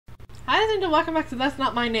Hi, Linda. Welcome back to That's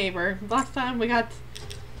Not My Neighbor. Last time we got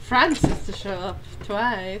Francis to show up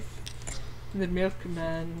twice. The milk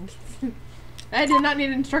command. I did not need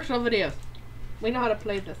instructional videos. We know how to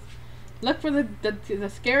play this. Look for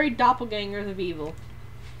the scary doppelgangers of evil.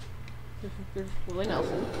 There's Willie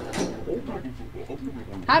Nelson.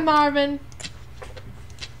 Hi, Marvin.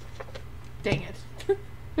 Dang it.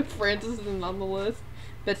 Francis isn't on the list.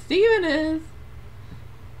 But Steven is.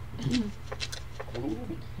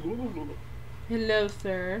 Hello,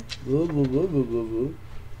 sir.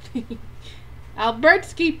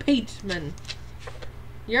 Albertsky Peachman.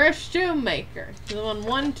 You're a shoemaker. You're on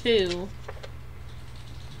 1-2.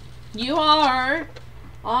 You are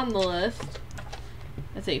on the list.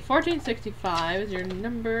 Let's see, 1465 is your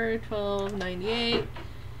number, 1298,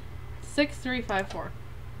 6354.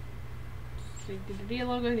 So you did the D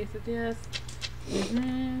logo, you said yes.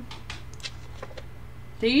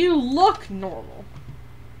 Do you look normal?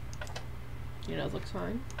 Your nose looks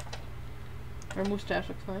fine. Your mustache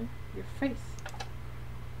looks fine. Your face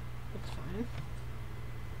looks fine.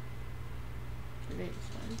 Your name's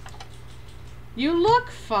fine. You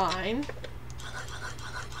look fine. I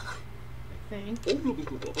think.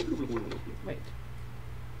 Wait.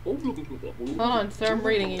 Hold on, sir. I'm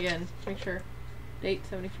reading again. Make sure. Date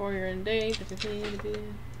 74. You're in date.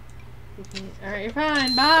 Alright, you're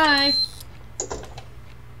fine. Bye.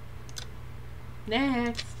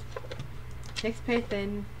 Next. Next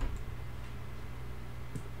person.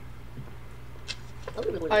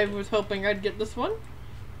 I was hoping I'd get this one.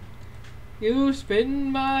 You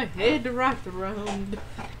spin my head right around.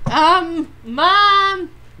 Mom!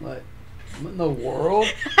 What? What in the world?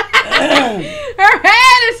 Her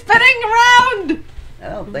head is spinning around! I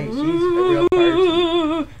don't think she's a real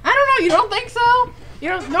person. I don't know, you don't think so? You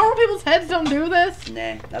don't, normal people's heads don't do this?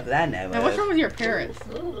 Nah, not that I know Now, of. what's wrong with your parents?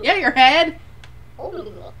 Yeah, your head?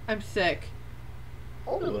 I'm sick.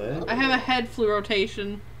 What? I have a head flu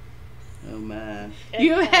rotation. Oh my.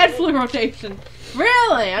 You have head flu rotation.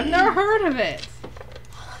 Really? I've never heard of it.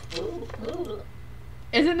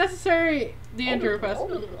 Is it necessary? The entry request.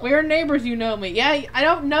 We are neighbors, you know me. Yeah, I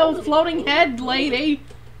don't know floating head lady.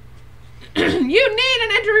 You need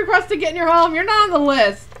an entry request to get in your home. You're not on the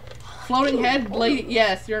list. Floating head lady.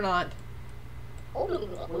 Yes, you're not.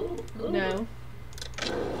 No.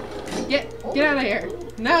 Get out of here.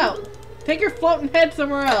 No. Take your floating head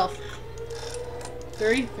somewhere else.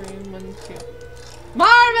 3, 1, 2.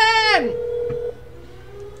 Marvin!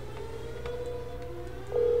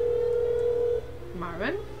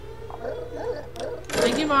 Marvin?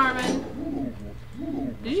 Thank you, Marvin.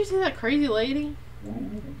 Did you see that crazy lady?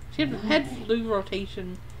 She had head flu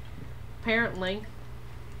rotation. Apparently.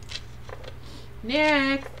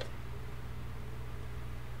 Next.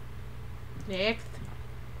 Next.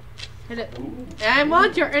 Hit it. I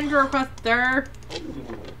want your entry request, sir.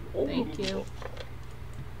 Thank you.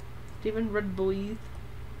 Stephen Red Boys.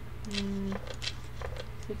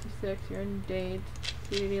 66, you're in date.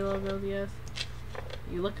 CDD logos, yes.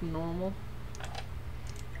 You look normal.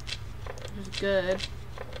 Which is good.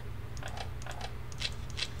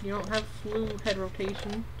 You don't have flu head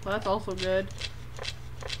rotation. Well, that's also good.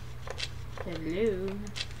 Hello.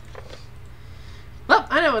 Well,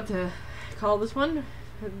 I know what to call this one.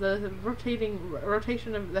 The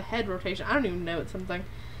rotation of the head rotation. I don't even know it's something.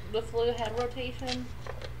 The flu head rotation.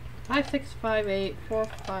 5, 6, 5, 8, 4,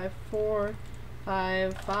 5, 4,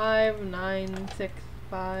 5, 5, 9, 6,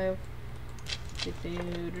 5. You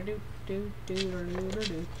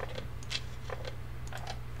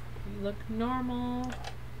look normal.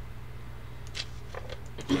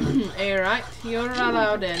 Alright, you're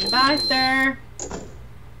allowed in. Bye, sir.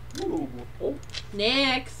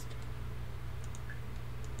 Next.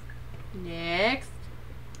 Next.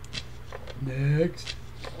 Next.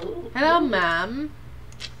 Hello, ma'am.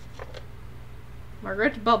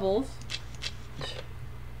 Margaret Bubbles.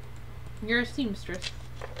 You're a seamstress.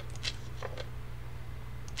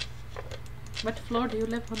 What floor do you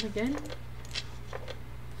live on again?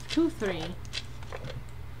 2-3.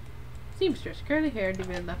 Seamstress. Curly hair,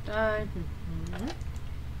 deviated left eye.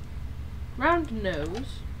 Round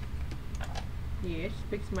nose. Yes.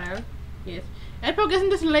 Big smile. Yes. Edpoke, isn't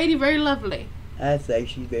this lady very lovely? I say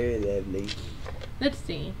she's very lovely. Let's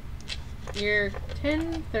see. You're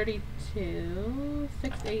 1032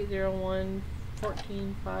 6801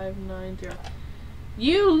 14590.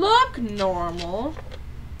 You look normal.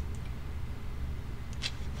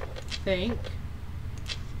 I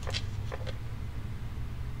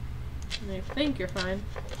think you're fine.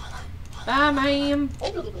 Bye, ma'am.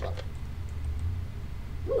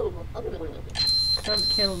 Don't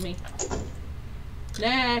kill me.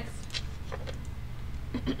 Next.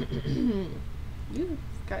 You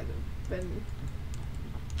guys have been...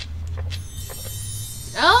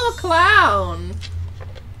 Oh, a clown!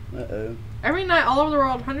 Uh-oh. Every night, all over the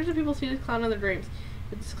world, hundreds of people see this clown in their dreams.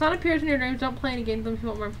 If this clown appears in your dreams, don't play any games. If you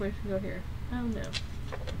want more information, go here. Oh no.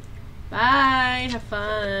 Bye! Have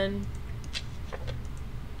fun.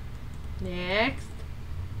 Next.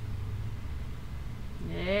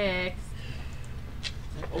 Next.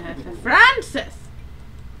 Francis!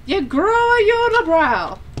 You grew a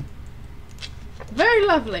unibrow! Very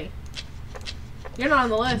lovely. You're not on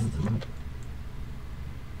the list.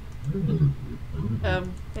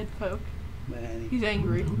 Ed Folk. Man, He's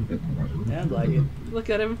angry. sounds like it. Look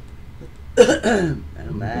at him. Oh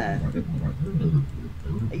my.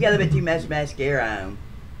 You got a bit too much mascara on.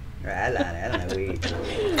 Or eyeliner, I don't know which.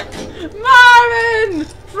 Marvin!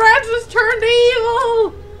 Francis turned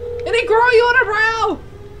evil! And he grew a unibrow!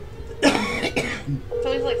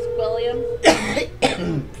 So he's like Squilliam.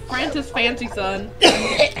 Francis' fancy son.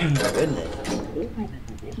 Goodness.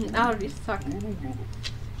 Allergies suck.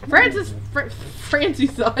 Francis Francie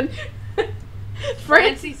son.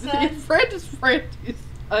 Francie son. Francis Francie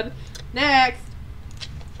son. Next.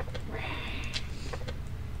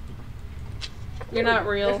 You're not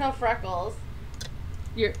real. There's no freckles.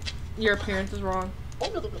 Your appearance is wrong.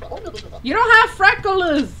 You don't have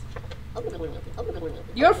freckles.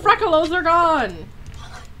 Your freckles are gone.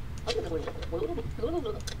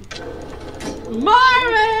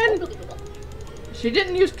 Marvin! She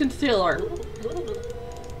didn't use concealer.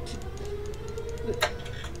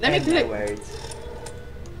 Let me take words.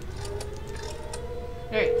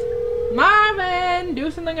 Alright. Marvin!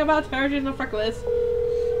 Do something about charging the freckles.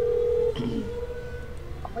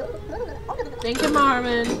 Thank you,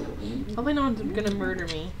 Marvin. Hopefully no one's gonna murder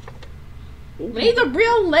me. We need a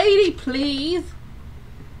real lady, please.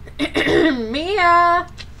 Mia!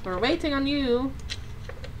 We're waiting on you.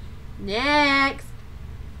 Next.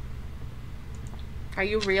 Are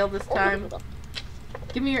you real this time?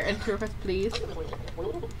 Give me your entry request, please.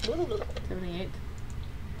 78.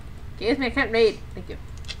 Excuse me, I can't read. Thank you.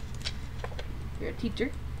 You're a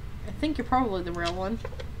teacher. I think you're probably the real one.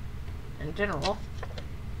 In general.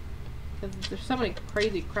 Because there's so many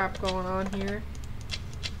crazy crap going on here.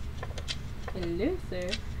 Hello, sir.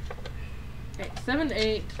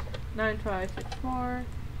 878-9564.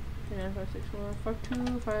 9564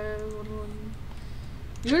 5251.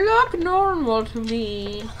 You look normal to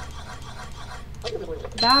me.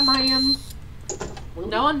 Damn, I am.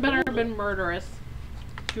 No one better have been murderous.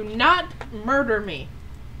 Do not murder me.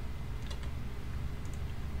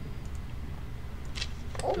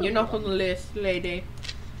 You're not on the list, lady.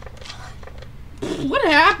 What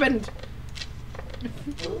happened?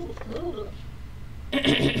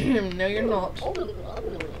 No, you're not.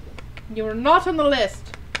 You are not on the list.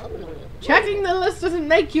 Checking the list doesn't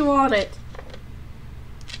make you on it.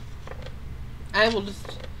 I will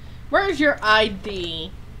just... Where's your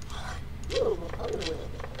ID?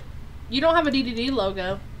 You don't have a DDD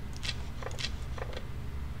logo.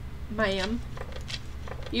 Ma'am.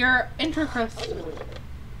 Your intercrust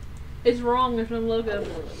is wrong. There's no logo.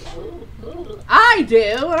 I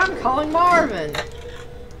do, and I'm calling Marvin.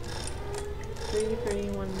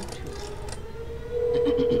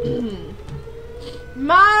 3312.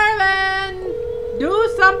 Marvin! Do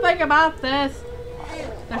something about this.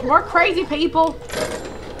 There's more crazy people.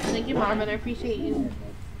 Thank you, Marvin. I appreciate you.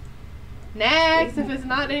 Next, if it's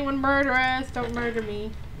not anyone murderous, don't murder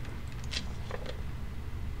me.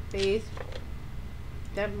 Please.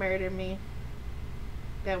 Don't murder me.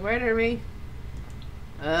 Don't murder me.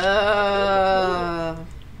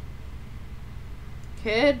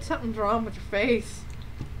 Kid, something's wrong with your face.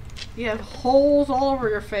 You have holes all over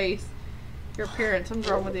your face. Your appearance,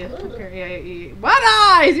 something's wrong with you. Yeah. What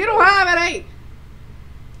eyes? You don't have any!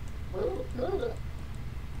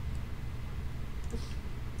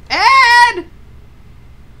 Ed!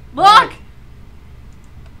 Look!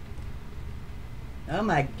 Oh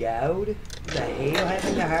my god. What the hell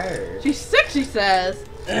happened to her? She's sick, she says.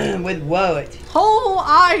 With what? Whole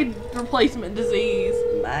eye replacement disease.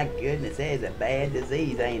 My goodness, that is a bad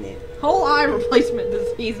disease, ain't it? Whole eye replacement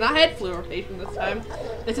disease. Not head flu rotation this time.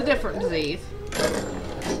 It's a different disease.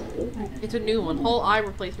 It's a new one. Whole eye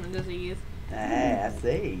replacement disease. Ah, I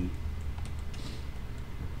see.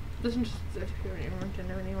 Doesn't just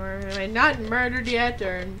anymore. Am I not murdered yet,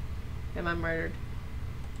 or am I murdered?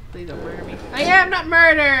 Please don't murder me. I am not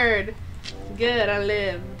murdered! Good, I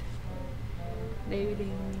lived. I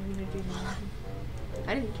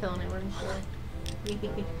didn't kill anyone, so...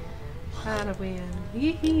 Gotta win.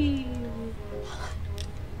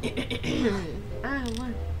 I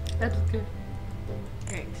won. That's good.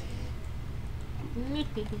 Alright.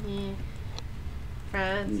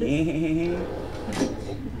 Francis.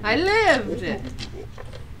 I lived it.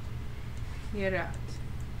 You're right.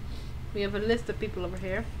 We have a list of people over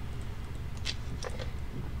here.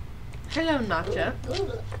 Hello, Nacha.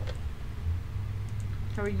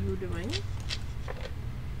 How are you doing?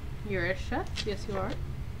 You're a chef? Yes, you are.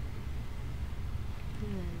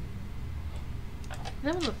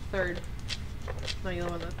 That was the third. No, you're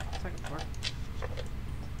the one on the second floor.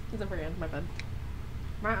 It's over here, my bed.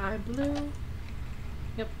 My eye blue.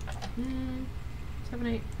 Yep. 7,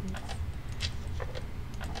 8.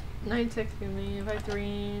 9, 6, give me 5,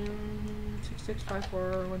 3, 6, 6, 5,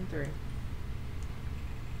 4, 1, 3.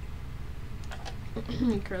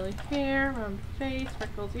 Curly hair, round face,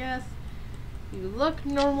 freckles, yes. You look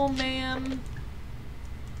normal, ma'am.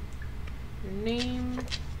 Your name.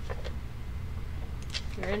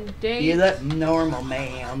 You're in date. You look normal,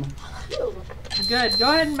 ma'am. Good.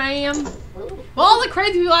 Go ahead, ma'am. Well, all the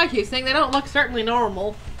crazy people I keep saying they don't look certainly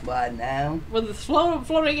normal. What now? With the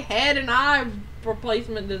floating head and eye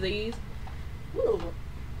replacement disease.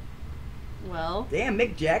 Well. Damn,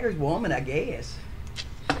 Mick Jagger's woman, I guess.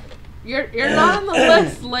 You're not on the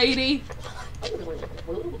list, lady.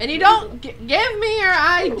 And you don't give me your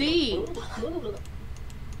ID.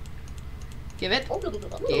 Give it.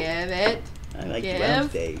 Give it. I like Give. the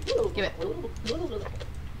state. Give it.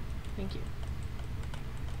 Thank you.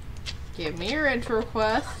 Give me your intro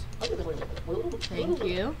request. Thank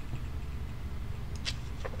you.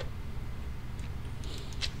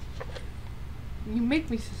 You make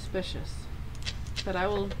me suspicious, but I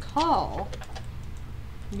will call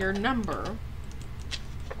your number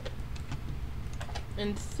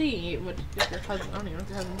and see what if your husband. I don't even know if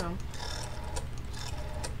your husband's home.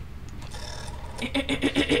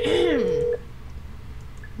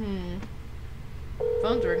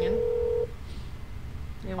 Phone's ringing.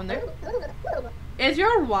 Anyone there? Is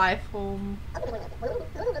your wife home?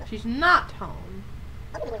 She's not home.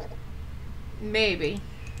 Maybe.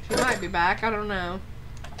 She might be back. I don't know.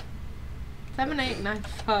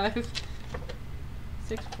 7895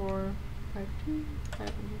 6452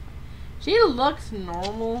 7. She looks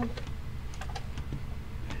normal.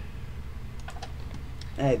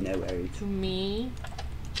 I have no worries. To me.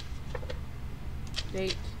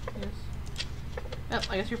 Date. Yes. Oh,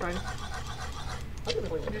 I guess you're fine.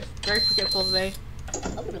 You're just very forgetful today. I'm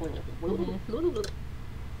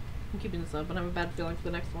keeping this up, but I have a bad feeling for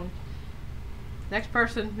the next one. Next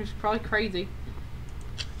person who's probably crazy.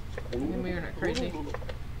 Maybe you're not crazy.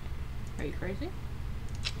 Are you crazy?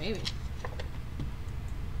 Maybe.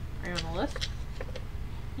 Are you on the list?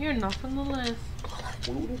 You're not on the list.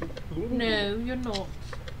 No, you're not.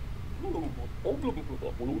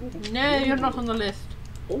 No, you're not on the list.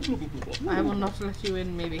 I will not let you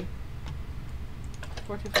in, maybe.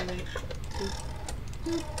 4, 2, 5,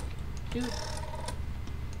 8.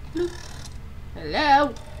 2.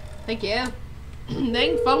 Hello. Thank you.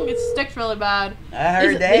 Dang, phone gets sticks really bad. I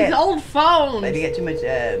heard that. These old phones. Maybe get too much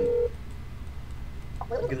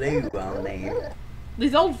glue on there.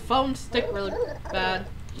 These old phones stick really bad.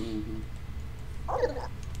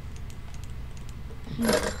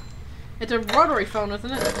 It's a rotary phone,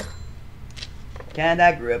 isn't it? Kind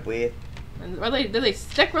I grew up with. And do they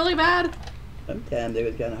stick really bad? Sometimes it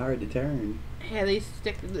was kind of hard to turn. Yeah, they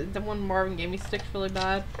stick. The one Marvin gave me sticks really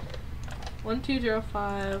bad.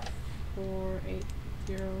 1205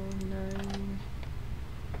 4809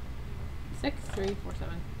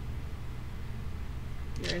 6347.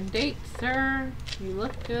 You're in date, sir. You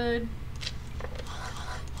look good.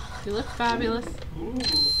 You look fabulous.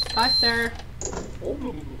 Bye, sir.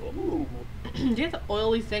 Do you have to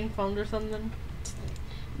oil these dang phones or something?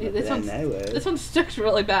 This one sticks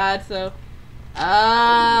really bad, so.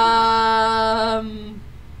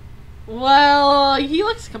 Well, he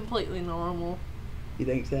looks completely normal. You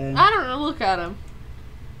think so? I don't know. Look at him.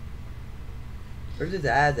 Where's his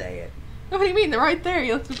eyes at? What do you mean? They're right there.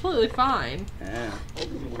 He looks completely fine. Oh.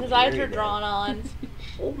 His eyes are drawn on.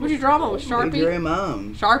 What'd you draw him on? With Sharpie? Who drew him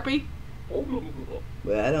on? Sharpie?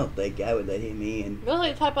 Well, I don't think I would let him in. Those are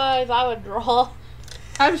the type of eyes I would draw.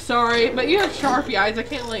 I'm sorry, but you have Sharpie eyes. I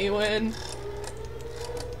can't let you in.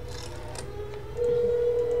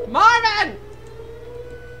 Marvin!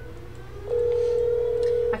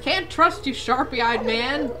 I can't trust you, Sharpie-eyed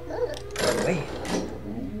man. Wait.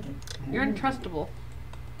 You're untrustable.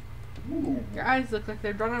 Your eyes look like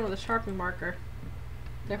they're drawn on with a Sharpie marker.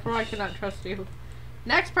 Therefore, I cannot trust you.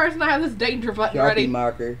 Next person, I have this danger button Sharpie ready.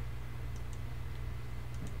 marker.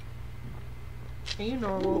 Are you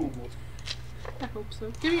normal? I hope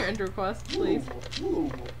so. Give me your end request, please.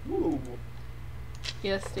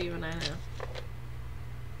 Yes, Steven, I know.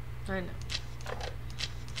 I know.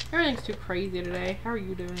 Everything's too crazy today. How are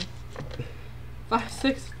you doing? 5,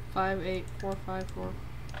 6, 5, 8, 4, 5, 4.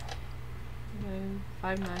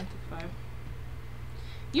 5, 9, 6, 5.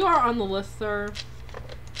 You are on the list, sir.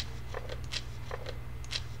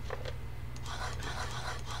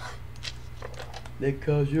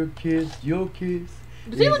 Because your kiss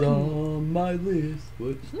is on my list.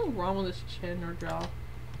 What? There's nothing wrong with his chin or jaw.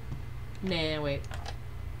 Nah, wait.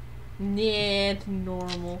 Nah, it's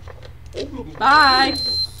normal. Bye!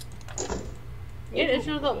 Get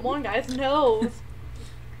itchy with that one guy's nose.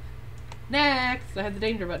 Next! I had the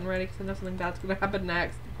danger button ready because I know something bad's gonna happen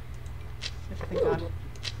next. Thank God.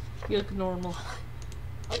 You look normal.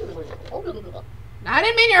 I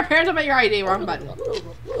didn't mean your appearance about your ID. Wrong button.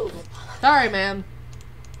 Sorry, man.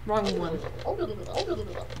 Wrong one. Good lord.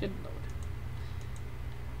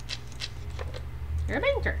 You're a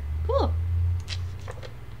banker. Cool.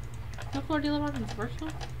 What floor do you live on? The first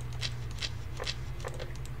one?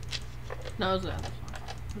 No, it was the other floor.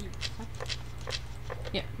 Was it the second?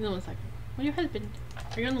 Yeah, you live on the second. Well, your husband.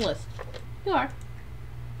 Are you on the list? You are.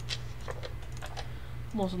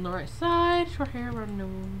 Almost on the right side. Short hair, round nose.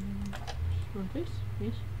 One face.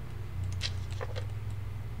 Yes.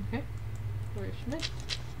 Okay. Gloria Schmidt.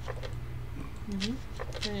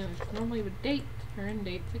 Anyway, normally you would date or end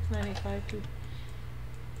date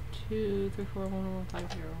 69852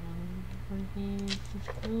 2341150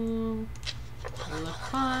 1. You look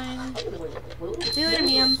fine. See you later,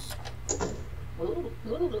 ma'am.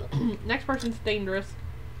 Next person's dangerous.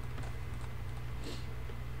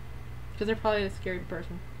 Because they're probably a scary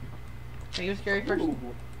person. Are you a scary person?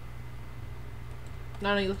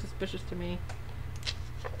 No, you look suspicious to me.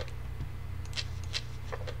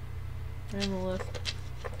 You're on the list.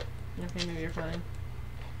 Okay, maybe you're fine.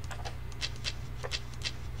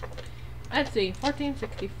 Let's see.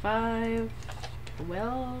 1465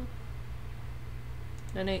 12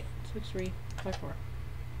 98 63 54.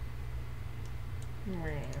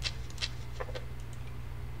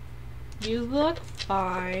 You look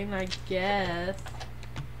fine, I guess.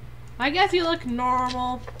 I guess you look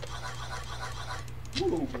normal.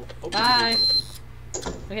 Bye.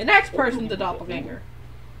 Okay, next person's a doppelganger.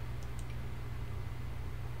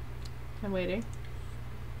 I'm waiting.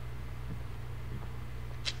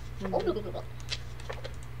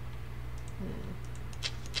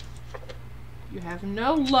 You have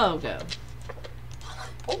no logo.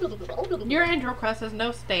 Your intro request has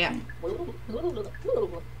no stamp.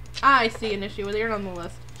 I see an issue with you're on the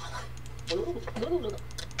list.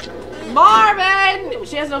 Marvin!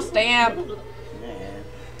 She has no stamp.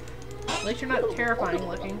 At least you're not terrifying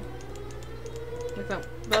looking. Like the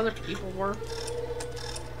other people were.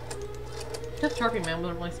 This Sharpie Man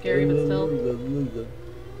wasn't really scary, but still.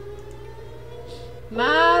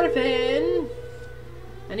 Marvin!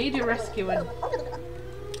 I need you rescuing.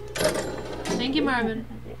 Thank you, Marvin.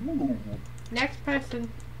 Next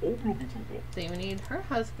person. So you need her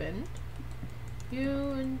husband.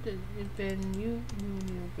 You've been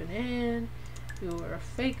in. You were a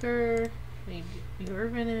faker.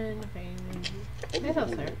 You've been in. Okay. What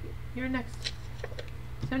else, sir? You're next.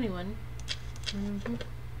 71.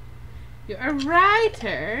 You're a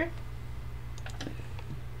writer.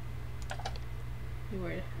 You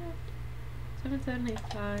wear a hat.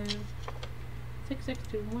 7785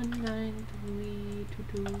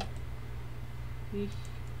 662193322.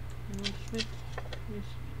 Schmidt.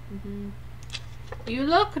 You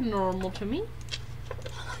look normal to me.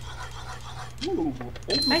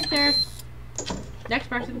 Right there. Next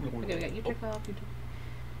person. Okay, we got you checked off.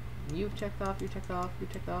 You've checked off. You checked off. You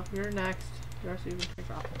checked off. You're next. The rest of you can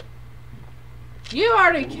check off. You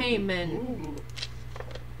already came in.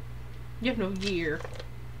 You have no year.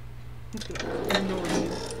 Ignore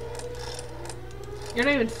you. You're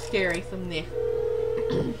not even scary, so meh.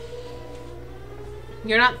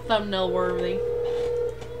 You're not thumbnail worthy.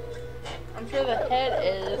 I'm sure the head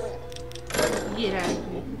is. Get out of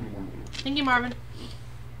here. Thank you, Marvin.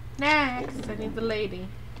 Next, I need the lady.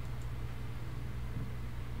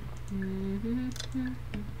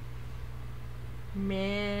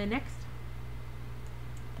 Next.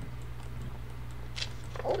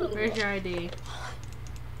 Where's your ID?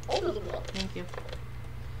 Thank you.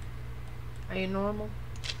 Are you normal?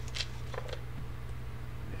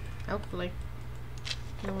 Hopefully.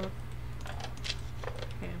 No.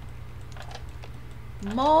 Okay.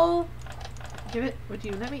 Mole. Give it. Would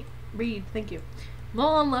you let me read? Thank you.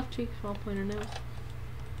 Mole on left cheek, small pointer nose.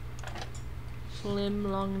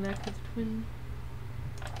 Slim, long neck is twin.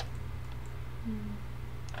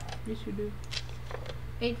 Yes, you do.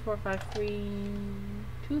 8453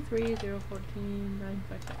 23014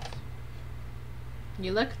 956.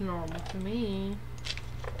 You look normal to me.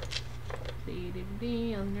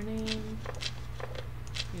 D on your name.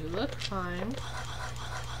 You look fine.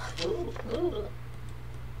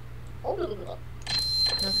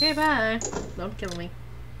 Okay, bye. Don't kill me.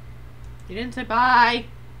 You didn't say bye.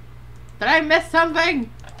 Did I miss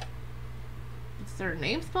something? Is their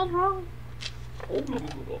name spelled wrong?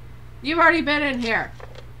 You've already been in here.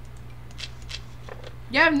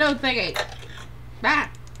 You have no thinking. Bah.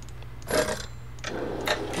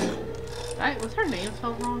 Right, was her name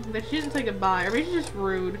spelled wrong? But she didn't say goodbye. Or maybe she's just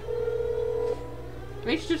rude.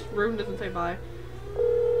 Maybe she's just rude and doesn't say bye.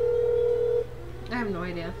 I have no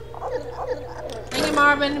idea. Thank you,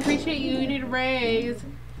 Marvin. Appreciate you. You need a raise.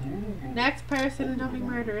 Next person, don't be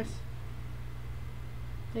murderous.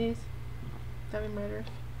 Please. Don't be murderous.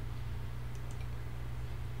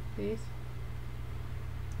 Please.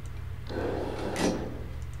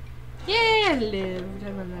 Yeah, I lived.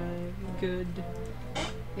 I'm alive. Good.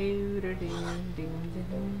 I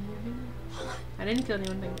didn't kill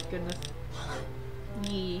anyone, thank goodness.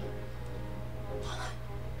 Yee.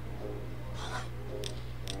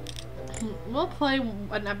 We'll play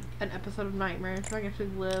an episode of Nightmare so I can actually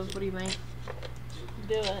live. What do you think?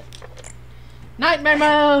 Do it. Nightmare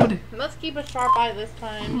mode! Let's keep a sharp eye this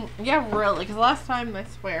time. Yeah, really, because last time, I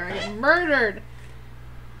swear, I got murdered!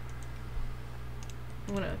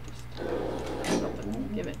 I'm gonna just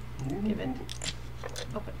open. Give it. Give it.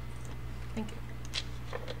 Open. Thank you.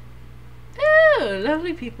 Oh,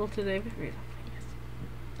 lovely people today. Very lovely. Yes.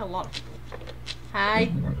 A lot of people.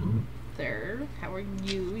 Hi. Sir. How are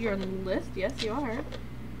you? You're on the list? Yes, you are.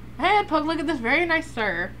 Hey, Pug, look at this very nice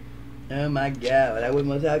sir. Oh my god, I wouldn't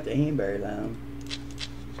want to talk to him very long.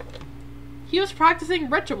 He was practicing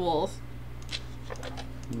rituals.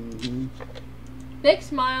 Mm-hmm. Big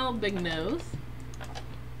smile, big nose.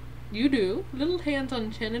 You do. Little hands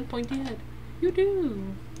on chin and pointy head. You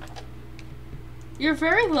do. You're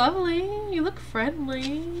very lovely. You look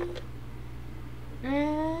friendly.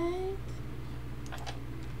 Right?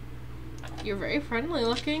 You're very friendly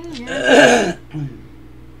looking. Yeah.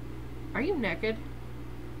 Are you naked?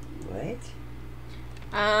 What?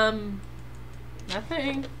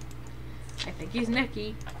 Nothing. I think he's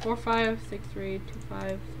necky.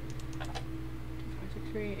 456325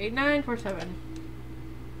 2563 8947.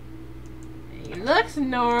 He looks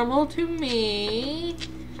normal to me.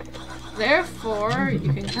 Therefore,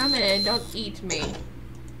 you can come in. Don't eat me.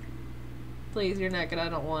 Please, you're naked. I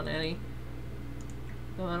don't want any.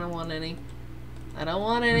 No, I don't want any. I don't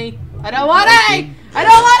want any. I don't want any! I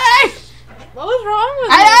don't want any! What was wrong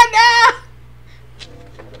with I don't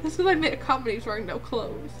know! This is like made a comedy wearing no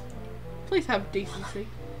clothes. Please have decency.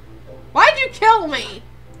 Why'd you kill me?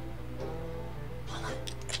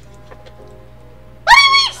 What do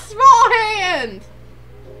you mean small hands?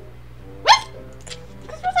 What?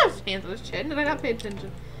 This was those hands on his chin. Did I not pay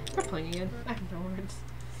attention? We're playing again. I have no words.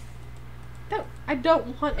 I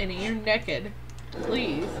don't want any. You're naked.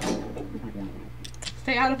 Please.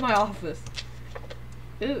 Stay out of my office.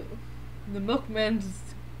 Ew. The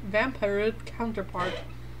milkman's vampire counterpart.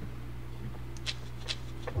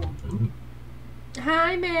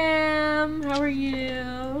 Hi, ma'am. How are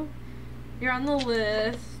you? You're on the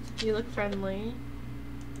list. You look friendly.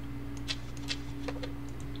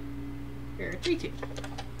 You're a 3-2.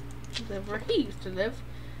 Live where he used to live.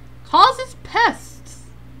 Causes pests.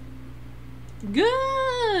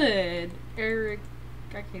 Good. Eric.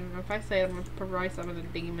 I can't even know if I say it, I'm gonna probably summon a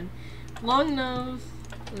demon. Long nose,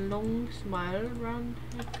 long smile, round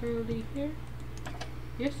head, curly hair.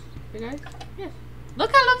 Yes, big eyes. Yes.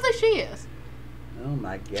 Look how lovely she is. Oh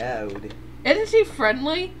my god. Isn't she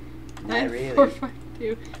friendly? Not really.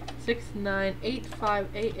 9452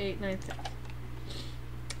 69858896.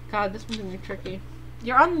 God, this one's gonna be tricky.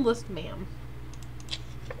 You're on the list, ma'am.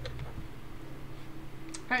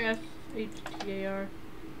 IFHTAR.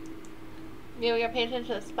 Yeah, we gotta pay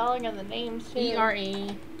attention to the spelling of the names too.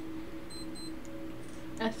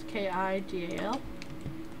 ERESKIGAL.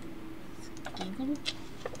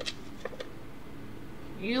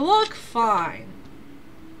 You look fine.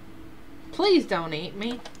 Please don't eat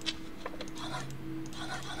me.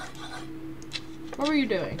 What were you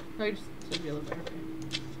doing? Oh, you just said you live there.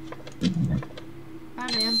 Okay.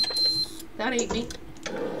 Bye, ma'am. Don't eat me.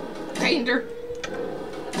 Danger.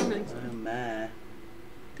 Oh my.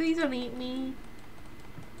 Please don't eat me.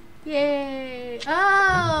 Yay.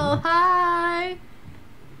 Oh, hi.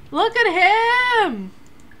 Look at him.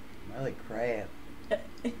 Holy crap.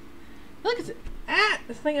 Look at it. Ah,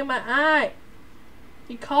 this thing in my eye.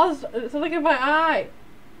 He caused something in my eye.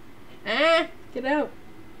 Ah, get out.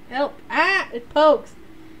 Help. Ah, it pokes.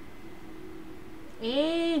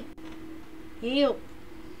 Help.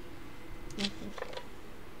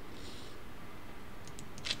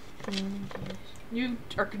 You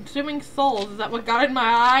are consuming souls. Is that what got in my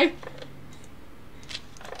eye?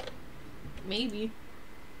 Maybe.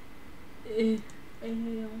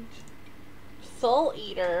 Soul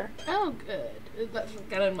eater. Oh, good. That's what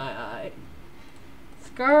got in my eye.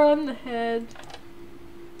 Scar on the head.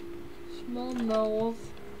 Small nose.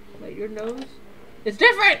 Wait, your nose? It's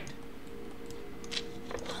different!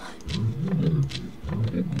 Your nose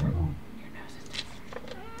is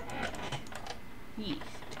different. Yeast.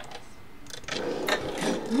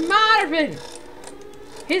 Marvin!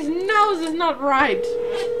 His nose is not right!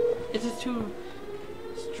 It's just too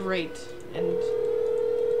straight and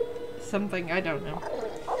something, I don't know.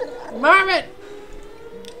 Marvin!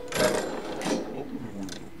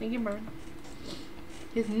 Thank you, Marvin.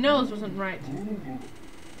 His nose wasn't right. I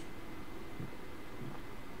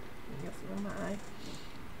guess it's on my eye.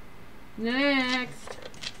 Next!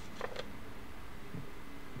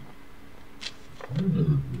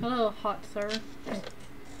 Hello, hot sir.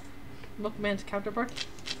 Milkman's counterpart.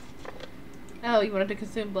 Oh, you wanted to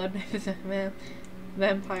consume blood? Man,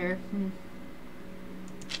 vampire.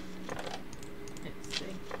 Let's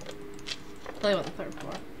see. I live on the third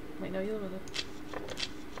floor. Wait, no, you live on the.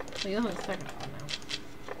 You live on the second floor now.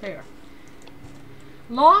 There you are.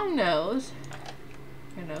 Long nose.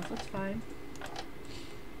 Your nose looks fine.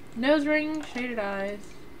 Nose ring, shaded eyes.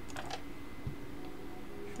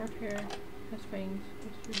 Short hair. Has fangs.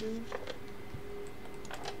 What's your do?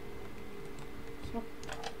 So.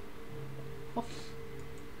 Oh.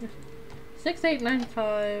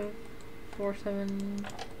 6895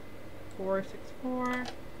 47464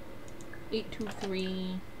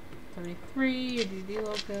 823 33. Your DD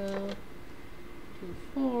logo.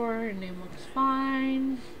 24. Your name looks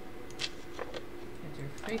fine. Does your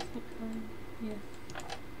face look fine? Yes.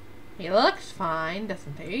 He looks fine,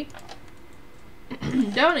 doesn't he?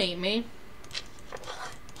 Don't eat me.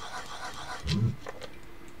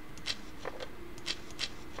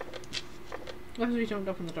 Why did you don't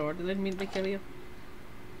open the door? Did they mean to kill you?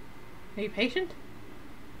 Are you patient?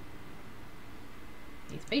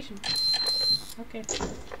 He's patient. Okay.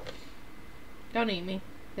 Don't eat me,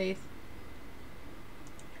 please.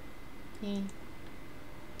 Yeah,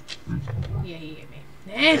 he ate me.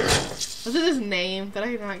 Was it his name? Did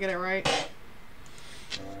I not get it right?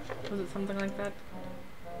 Was it something like that?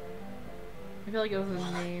 I feel like it was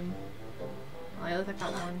his name. Oh, at least I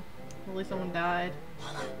got one. At least someone died.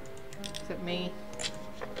 Except me.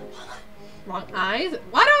 Wrong eyes?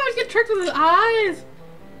 Why do I always get tricked with his eyes?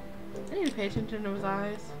 I need to pay attention to his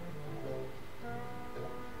eyes.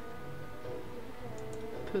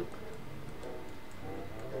 Poop.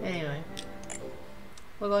 Anyway.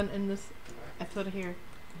 We'll go and end this episode here.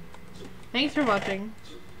 Thanks for watching.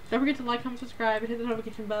 Don't forget to like, comment, subscribe, and hit the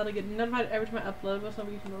notification bell to get notified every time I upload. What's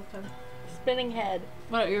notification bell this time? Spinning head.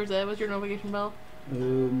 What yours is? What's your notification bell?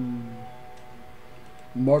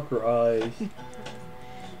 Marker eyes.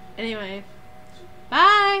 Anyway.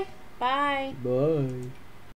 Bye! Bye. Bye.